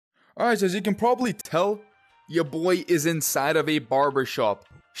Alright, so as you can probably tell, your boy is inside of a barbershop.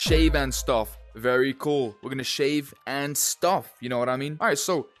 Shave and stuff. Very cool. We're gonna shave and stuff. You know what I mean? Alright,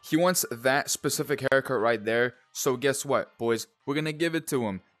 so he wants that specific haircut right there. So guess what, boys? We're gonna give it to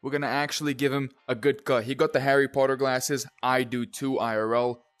him. We're gonna actually give him a good cut. He got the Harry Potter glasses. I do too,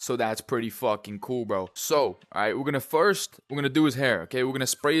 IRL. So that's pretty fucking cool, bro. So, alright, we're gonna do his hair, okay? We're gonna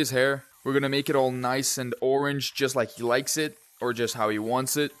spray his hair. We're gonna make it all nice and orange, just like he likes it. Or just how he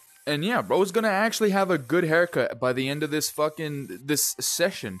wants it. And yeah, bro's gonna actually have a good haircut by the end of this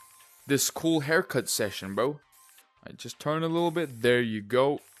session. This cool haircut session, bro. Alright, just turn a little bit. There you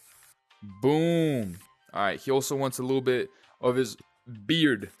go. Boom. Alright, he also wants a little bit of his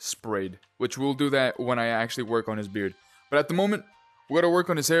beard sprayed. Which we'll do that when I actually work on his beard. But at the moment, we gotta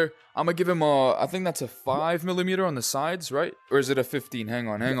work on his hair. I'm gonna give him a, I think that's a 5mm on the sides, right? Or is it a 15? Hang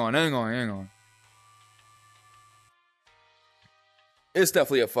on. It's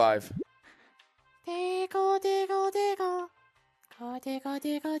definitely a 5. We're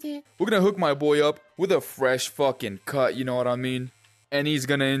gonna hook my boy up with a fresh fucking cut, you know what I mean? And he's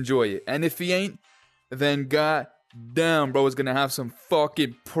gonna enjoy it. And if he ain't, then god damn, bro is gonna have some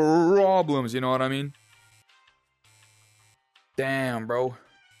fucking problems, you know what I mean? Damn, bro.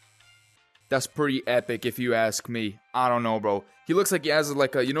 That's pretty epic if you ask me. I don't know, bro. He looks like he has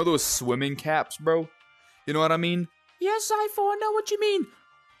like a, you know those swimming caps, bro? You know what I mean? Yes, Xifo, I know what you mean.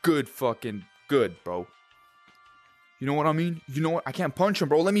 Good fucking good, bro. You know what I mean? You know what? I can't punch him,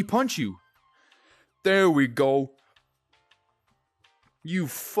 bro. Let me punch you. There we go. You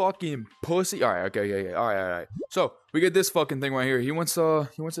fucking pussy. Alright, okay, yeah. Alright. So, we get this fucking thing right here. He wants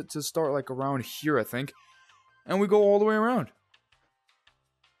it to start like around here, I think. And we go all the way around.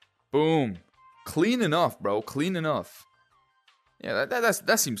 Boom. Clean enough, bro. Clean enough. Yeah,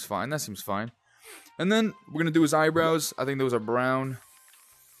 that seems fine. That seems fine. And then we're gonna do his eyebrows. I think those are brown.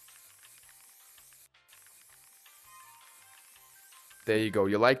 There you go.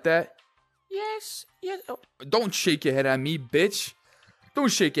 You like that? Yes. Oh, don't shake your head at me, bitch.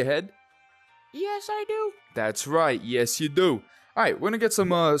 Don't shake your head. Yes, I do. That's right. Yes, you do. All right, we're gonna get some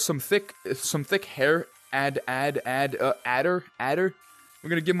thick hair. Adder. We're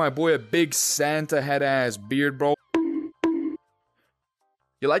gonna give my boy a big Santa head ass beard, bro.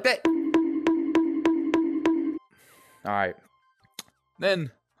 You like that? Alright. Then,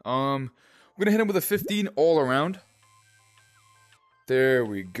 we're gonna hit him with a 15 all around. There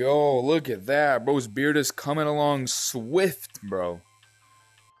we go. Look at that. Bro's beard is coming along swift, bro.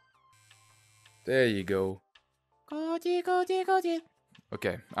 There you go.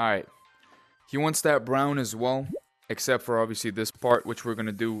 Okay, alright. He wants that brown as well. Except for obviously this part, which we're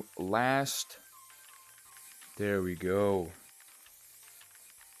gonna do last. There we go.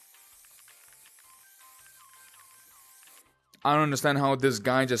 I don't understand how this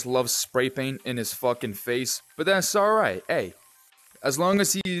guy just loves spray paint in his fucking face, but that's alright. Hey, as long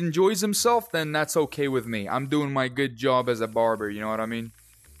as he enjoys himself, then that's okay with me. I'm doing my good job as a barber, you know what I mean?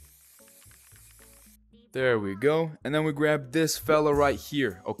 There we go. And then we grab this fella right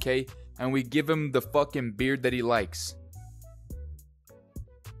here, okay? And we give him the fucking beard that he likes.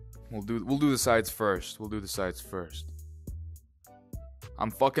 We'll do the sides first. I'm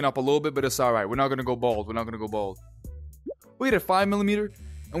fucking up a little bit, but it's alright. We're not gonna go bald. We get a 5mm,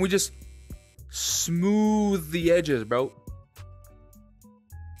 and we just smooth the edges, bro.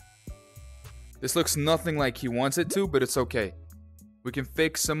 This looks nothing like he wants it to, but it's okay. We can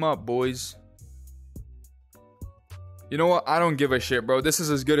fix him up, boys. You know what? I don't give a shit, bro. This is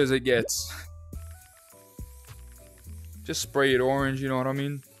as good as it gets. Just spray it orange, you know what I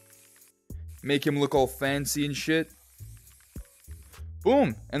mean? Make him look all fancy and shit.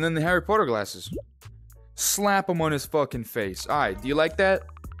 Boom! And then the Harry Potter glasses. Slap him on his fucking face. Alright, do you like that?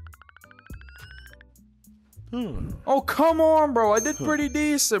 Oh, come on, bro. I did pretty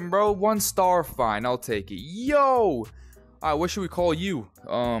decent, bro. 1 star, fine. I'll take it. Yo! Alright, what should we call you?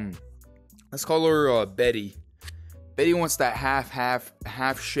 Let's call her, Betty. Betty wants that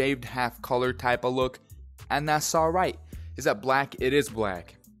half shaved, half color type of look. And that's alright. Is that black? It is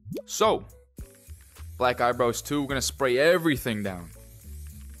black. So, black eyebrows too. We're gonna spray everything down.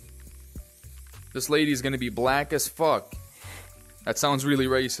 This lady's gonna be black as fuck. That sounds really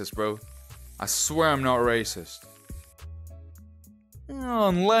racist, bro. I swear I'm not racist.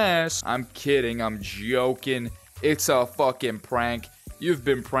 Unless... I'm kidding, I'm joking. It's a fucking prank. You've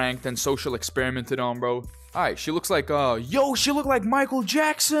been pranked and social experimented on, bro. Alright, she looks like, yo, she looked like Michael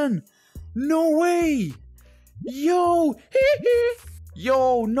Jackson! No way! Yo!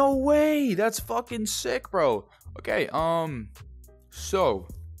 Yo, no way! That's fucking sick, bro. Okay, so...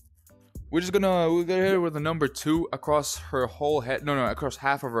 we're gonna hit her with a number 2 across her whole head. No, across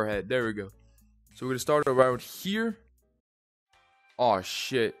half of her head. There we go. So we're gonna start around here. Oh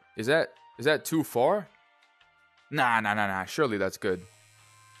shit. Is that too far? Nah. Surely that's good.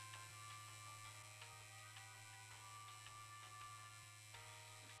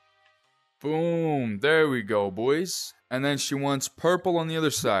 Boom. There we go, boys. And then she wants purple on the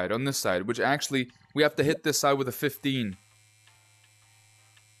other side, on this side, which actually we have to hit this side with a 15.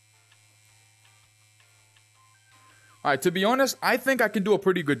 Alright, to be honest, I think I can do a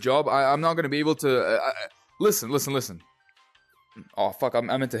pretty good job. I'm not going to be able to... Listen. Oh, fuck, I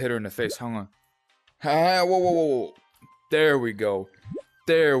meant to hit her in the face. Hang on. Whoa. There we go.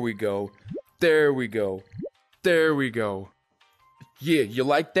 Yeah, you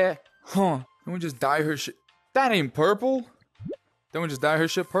like that? Huh. Then we just dye her shit... That ain't purple. Then we just dye her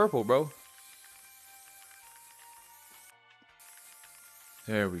shit purple, bro.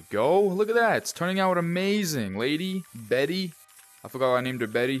 There we go. Look at that. It's turning out amazing, lady. Betty. I forgot I named her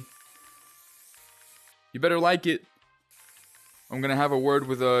Betty. You better like it. I'm gonna have a word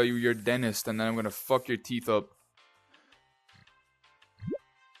with your dentist, and then I'm gonna fuck your teeth up.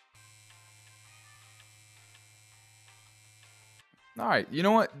 Alright, you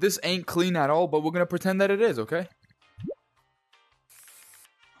know what? This ain't clean at all, but we're gonna pretend that it is, okay?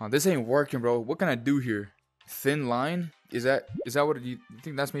 Oh, this ain't working, bro. What can I do here? Thin line? Is that what you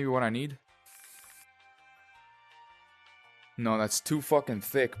think that's maybe what I need? No, that's too fucking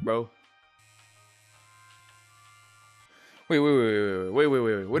thick, bro. Wait.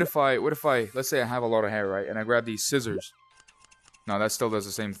 What if I, let's say I have a lot of hair, right? And I grab these scissors. No, that still does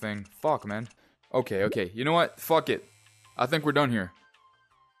the same thing. Fuck, man. Okay. You know what? Fuck it. I think we're done here.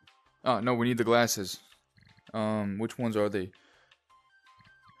 Oh, no, we need the glasses. Which ones are they?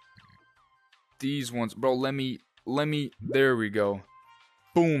 These ones. Bro, let me, there we go.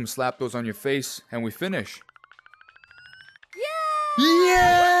 Boom, slap those on your face, and we finish.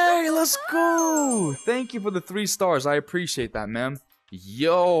 Yay! Let's go! Thank you for the 3 stars. I appreciate that, ma'am.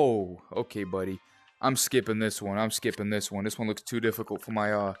 Yo! Okay, buddy. I'm skipping this one. This one looks too difficult for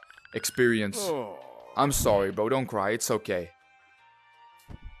my, experience. Oh. I'm sorry, bro. Don't cry. It's okay.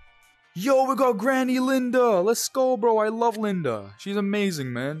 Yo, we got Granny Linda. Let's go, bro. I love Linda. She's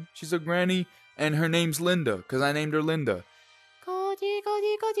amazing, man. She's a granny, and her name's Linda, because I named her Linda.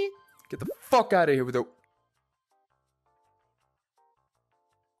 Get the fuck out of here with her...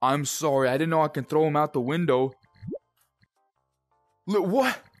 I'm sorry. I didn't know I can throw them out the window. Look,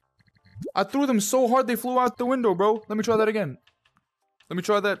 what? I threw them so hard they flew out the window, bro. Let me try that again.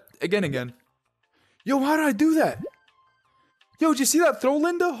 Again. Yo, how did I do that? Yo, did you see that throw,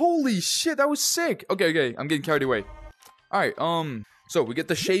 Linda? Holy shit, that was sick. Okay. I'm getting carried away. Alright, so we get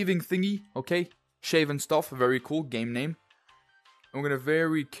the shaving thingy, okay? Shaving stuff, very cool, game name. And we're gonna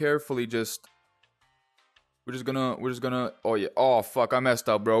very carefully We're just gonna, oh yeah, oh fuck, I messed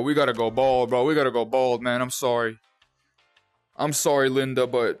up, bro. We gotta go bald, man. I'm sorry, Linda,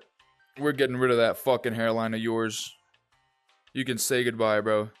 but we're getting rid of that fucking hairline of yours. You can say goodbye,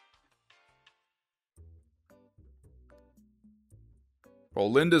 bro. Bro,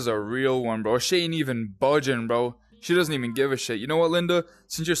 Linda's a real one, bro. She ain't even budging, bro. She doesn't even give a shit. You know what, Linda?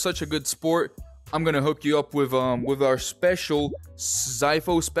 Since you're such a good sport, I'm gonna hook you up with our special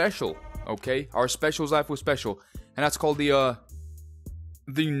Xifo special. Okay, our special Xifo special, and that's called the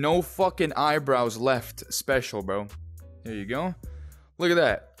no fucking eyebrows left special, bro. There you go. Look at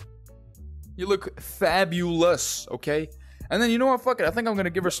that. You look fabulous, okay? And then you know what? Fuck it. I think I'm gonna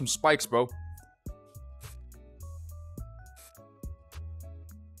give her some spikes, bro.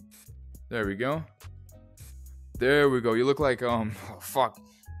 There we go. You look like oh, fuck.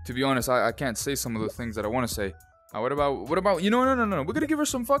 To be honest, I can't say some of the things that I want to say. What about, no. We're gonna give her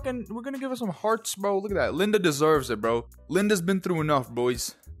some hearts, bro. Look at that. Linda deserves it, bro. Linda's been through enough,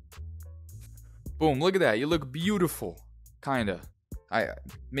 boys. Boom, look at that. You look beautiful. Kinda.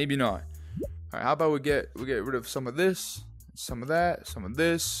 Maybe not. Alright, how about we get rid of some of this, some of that, some of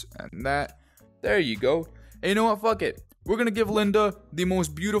this, and that. There you go. And you know what? Fuck it. We're gonna give Linda the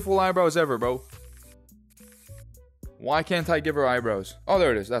most beautiful eyebrows ever, bro. Why can't I give her eyebrows? Oh,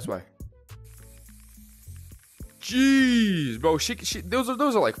 there it is. That's why. Jeez, bro,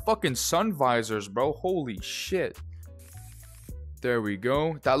 those are like fucking sun visors, bro. Holy shit. There we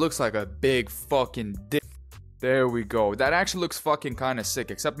go. That looks like a big fucking dick. There we go. That actually looks fucking kind of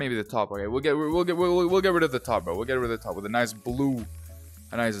sick, except maybe the top. Okay, we'll get rid of the top, bro. We'll get rid of the top with a nice blue,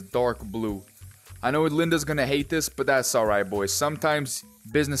 a nice dark blue. I know Linda's gonna hate this, but that's all right, boys. Sometimes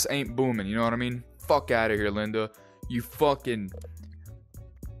business ain't booming. You know what I mean? Fuck out of here, Linda. You fucking.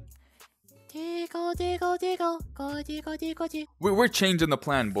 We're changing the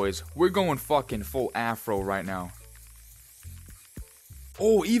plan, boys. We're going fucking full afro right now.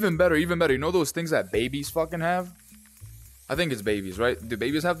 Oh, even better, even better. You know those things that babies fucking have? I think it's babies, right? Do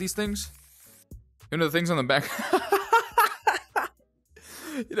babies have these things? You know the things on the back?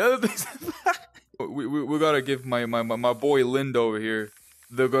 You know the things on the back? We gotta give my boy Lind over here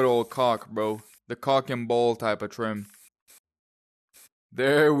the good old cock, bro. The cock and ball type of trim.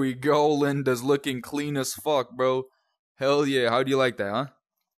 There we go. Linda's looking clean as fuck, bro. Hell yeah. How do you like that, huh?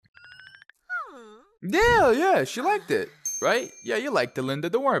 Yeah, she liked it. Right? Yeah, you liked it, Linda.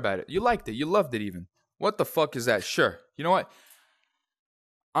 Don't worry about it. You liked it. You loved it even. What the fuck is that? Sure. You know what?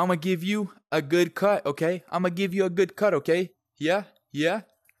 I'm gonna give you a good cut, okay? I'm gonna give you a good cut, okay? Yeah?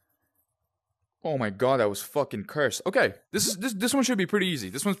 Oh my god, that was fucking cursed. Okay, this one should be pretty easy.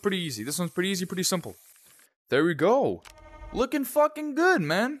 This one's pretty easy. This one's pretty easy, pretty simple. There we go. Looking fucking good,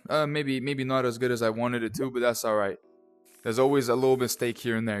 man. Maybe not as good as I wanted it to, but that's alright. There's always a little mistake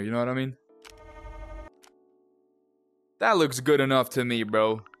here and there, you know what I mean? That looks good enough to me,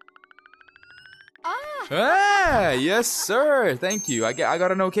 bro. Ah, yes sir. Thank you. I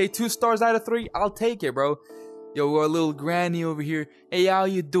got an okay. 2 stars out of 3. I'll take it, bro. Yo, we're a little granny over here. Hey, how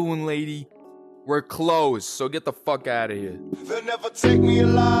you doing, lady? We're closed, so get the fuck out of here. They'll never take me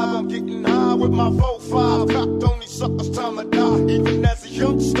alive. I'm getting high with my 4-5. Cocked on these suckers, time to die. Even as a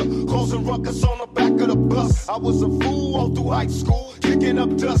youngster, causing ruckus on the back of the bus. I was a fool all through high school, kicking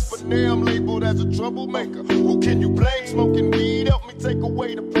up dust. But now I'm labeled as a troublemaker. Who can you blame? Smoking weed help me take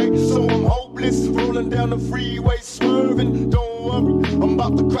away the pain. So I'm hopeless, rolling down the freeway, swerving. Don't worry, I'm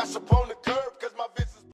about to crash upon